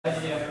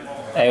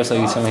Hey, what's up,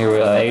 you? I'm here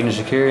with Adrian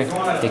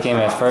Shakir. He came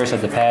at first at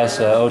the past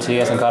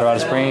OTS in Colorado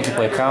Springs. He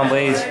played Crown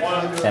Blades,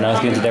 and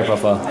let's get into their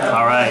profile.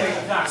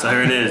 Alright, so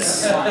here it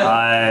is.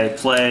 I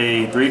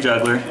play 3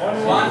 juggler,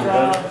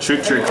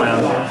 trick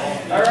clown,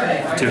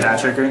 2 hat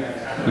tricker.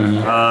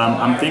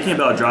 I'm thinking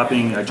about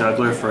dropping a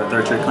juggler for a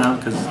 3rd trick clown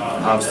because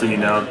obviously you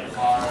know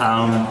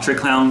trick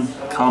clown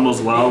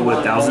combos well with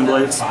 1000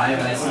 blades,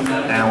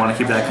 and I want to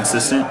keep that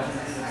consistent.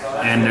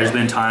 And there's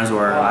been times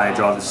where I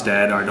draw this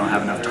dead or I don't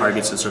have enough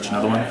targets to search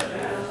another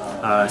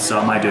one. So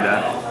I might do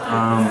that.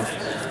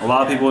 A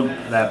lot of people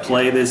that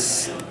play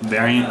this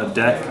variant of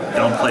deck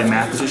don't play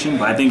math position,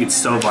 but I think it's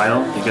so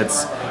vital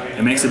because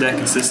it makes the deck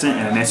consistent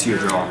and it nets you a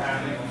draw.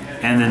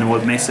 And then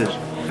what makes it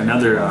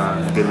another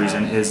good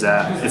reason is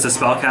that it's a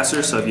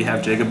spellcaster, so if you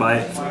have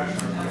Gigabyte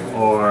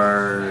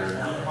or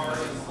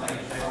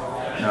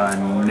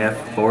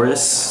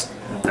Nephoris,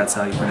 if that's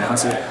how you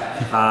pronounce it,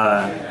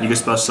 you can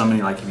spell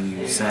somebody, like if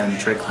you send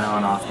Trick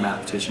Clown off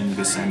Math Petition, you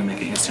can send to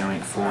make an instant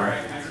rank 4.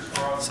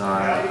 So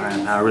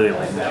I really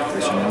like Math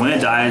Petition. And when it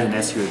dies, it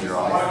nets you a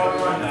draw.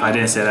 If I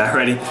didn't say that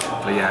already,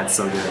 but yeah, it's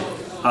so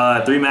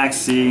good. 3 Max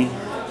C,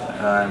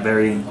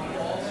 very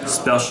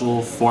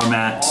special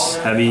format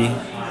heavy,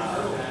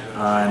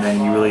 and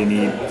then you really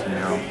need,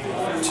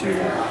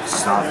 to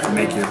stop, to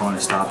make your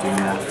opponent stop doing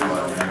that,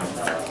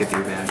 or get the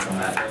advantage from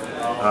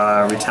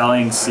that.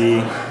 Retelling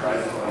C.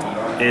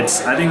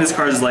 I think this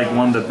card is like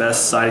one of the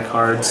best side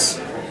cards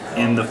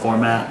in the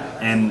format,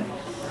 and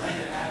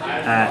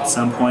at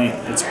some point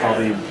it's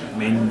probably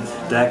main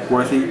deck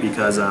worthy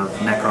because of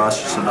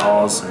Necros,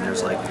 Shadals, and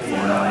there's like 4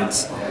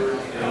 knights.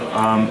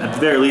 At the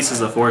very least,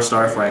 it's a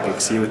 4-star for I can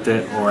exceed with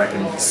it, or I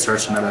can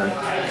search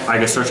I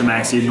can search a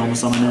max seed and normal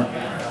summon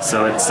it.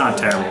 So it's not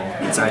terrible.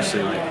 It's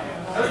actually like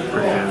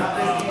pretty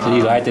good. So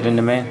you liked it in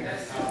the main?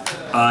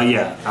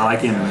 Yeah, I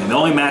like it in the main. The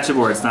only matchup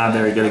where it's not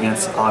very good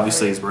against,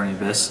 obviously, is Burning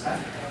Abyss.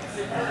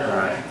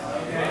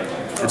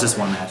 It's just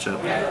one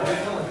matchup,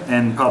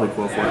 and probably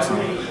Quill Force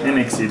in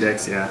XC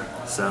decks, yeah.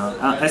 So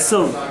it's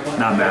still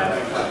not bad.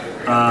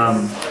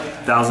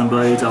 1000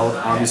 blades,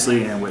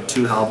 obviously, and with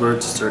 2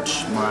 halberds,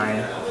 search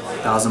my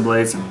 1000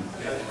 blades, and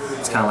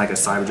it's kind of like a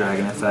Cyber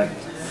Dragon effect.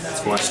 It's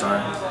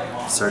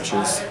 4-star,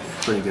 searches,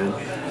 pretty good.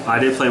 I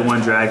did play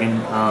 1 dragon.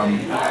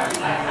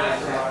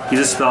 He's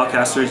a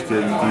spellcaster. You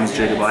can use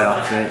Gigabyte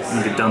off of it.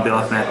 You can dump it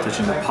off Math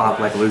Petition to pop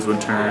like Lose One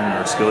Turn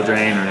or Skill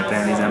Drain or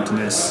Infinity's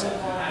Emptiness.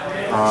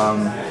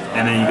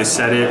 And then you can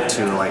set it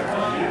to like,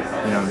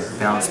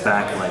 bounce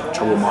back like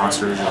Trouble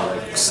Monsters or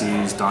like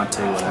Seas,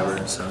 Dante,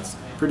 whatever. So it's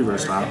pretty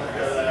versatile.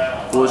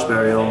 Foolish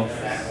Burial,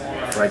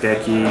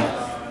 Raigeki,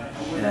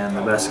 and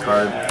the best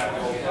card,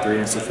 3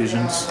 Instant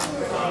Fusions.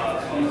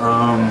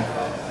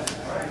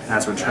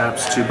 As for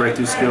traps, 2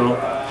 Breakthrough Skill,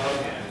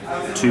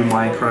 2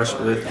 Mind Crush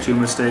with 2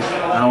 Mistake.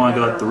 I don't want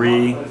to go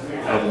 3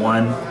 of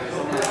 1.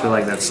 I feel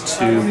like that's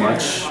too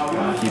much. I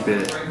want to keep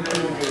it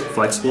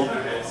flexible.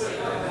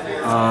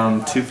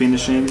 2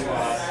 Finishing,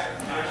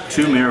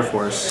 2 Mirror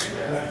Force.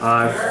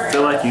 I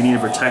feel like you need to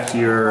protect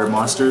your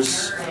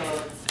monsters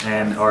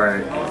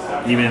or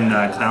even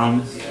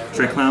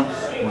Trick Clown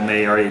when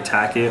they already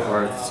attack it,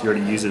 or if you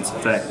already use its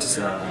effect,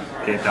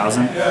 pay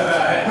 1000.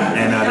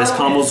 And this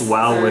combos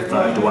well with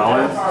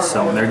Dweller,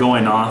 so when they're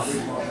going off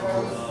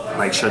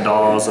like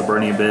Shadals or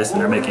Burning Abyss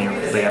and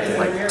they have to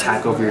like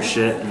attack over your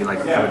shit, and you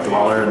like have a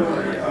Dweller and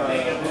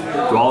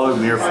Dweller,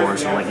 Mirror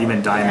Force, or like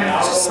even Diamond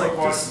is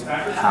just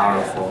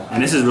powerful.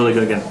 And this is really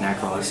good against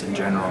Necros in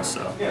general,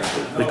 so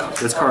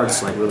this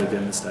card's like really good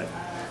in this deck.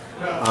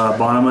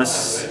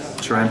 Bottomless,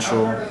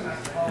 Torrential,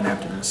 and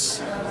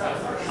Emptiness.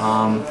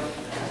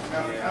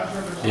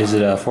 Is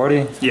it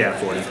 40? Yeah,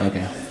 40.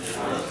 Okay.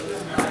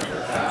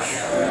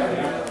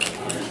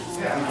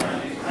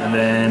 And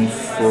then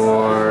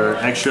for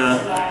extra,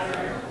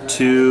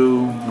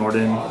 2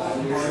 Norden,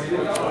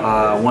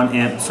 1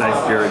 Imp, so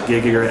your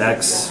Giga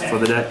X for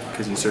the deck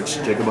because you search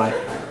Gigabyte.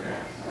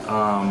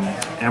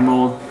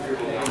 Emerald,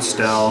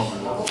 Estelle,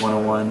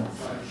 101,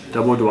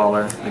 double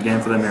Dweller,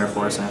 again for the Mirror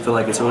Force, and I feel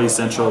like it's really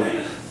essential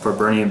for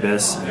Burning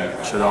Abyss and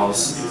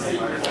Shadals.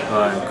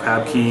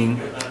 Crab King,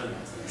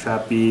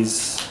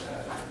 Trapeze,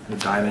 the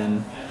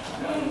Diamond.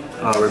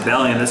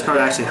 Rebellion, this card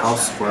actually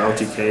helps for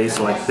OTK,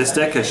 so like this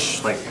deck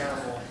is like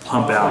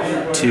pump out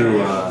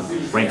 2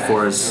 rank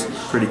 4s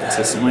pretty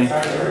consistently.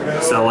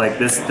 So like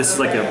this is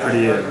like a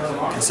pretty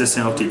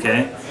consistent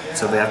OTK.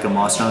 So if they have a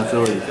monster on the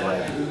field, you can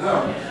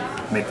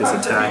like make this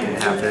attack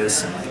and have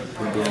this, and like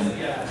boom boom.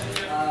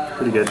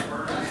 Pretty good.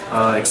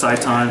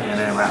 Exciton and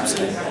then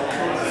Rhapsody.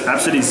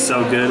 Rhapsody's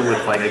so good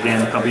with like,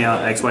 again, pumping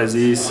out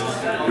XYZs.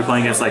 You're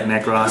playing against like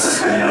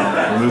Necros,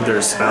 remove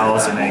their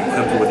spells and then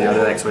equip it with the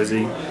other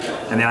XYZ.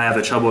 And now I have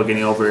the trouble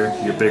getting over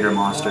your bigger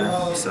monster,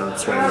 so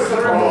it's very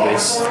combo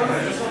based.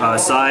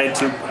 Side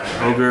 2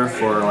 Ogre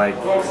for like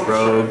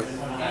Rogue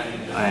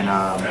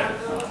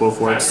and Quill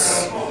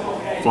Force,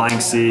 Flying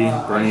Sea,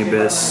 Burning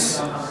Abyss,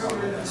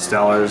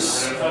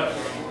 Stellars,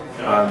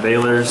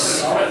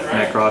 Veilers,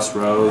 Necros,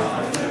 Rogue,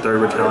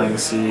 3rd Retelling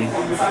Sea, 3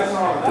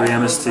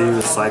 MST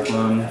with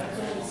Cyclone,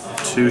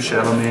 2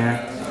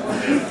 Shadowmere,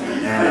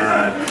 and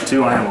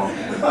 2 Iron Wall.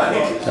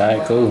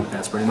 Alright, cool.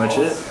 That's pretty much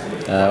it.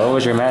 What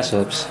was your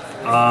matchups?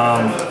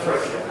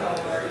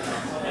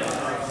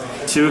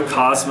 2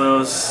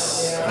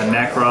 Cosmos, a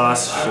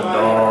Necros,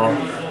 Shaddoll,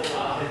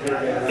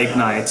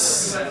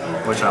 Ignites,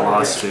 which I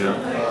lost to.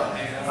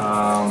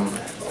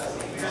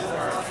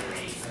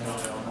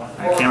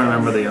 I can't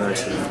remember the other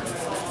 2.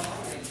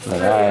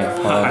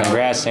 Alright, well,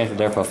 congrats, same for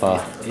their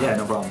profile. Yeah,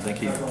 no problem.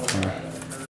 Thank you.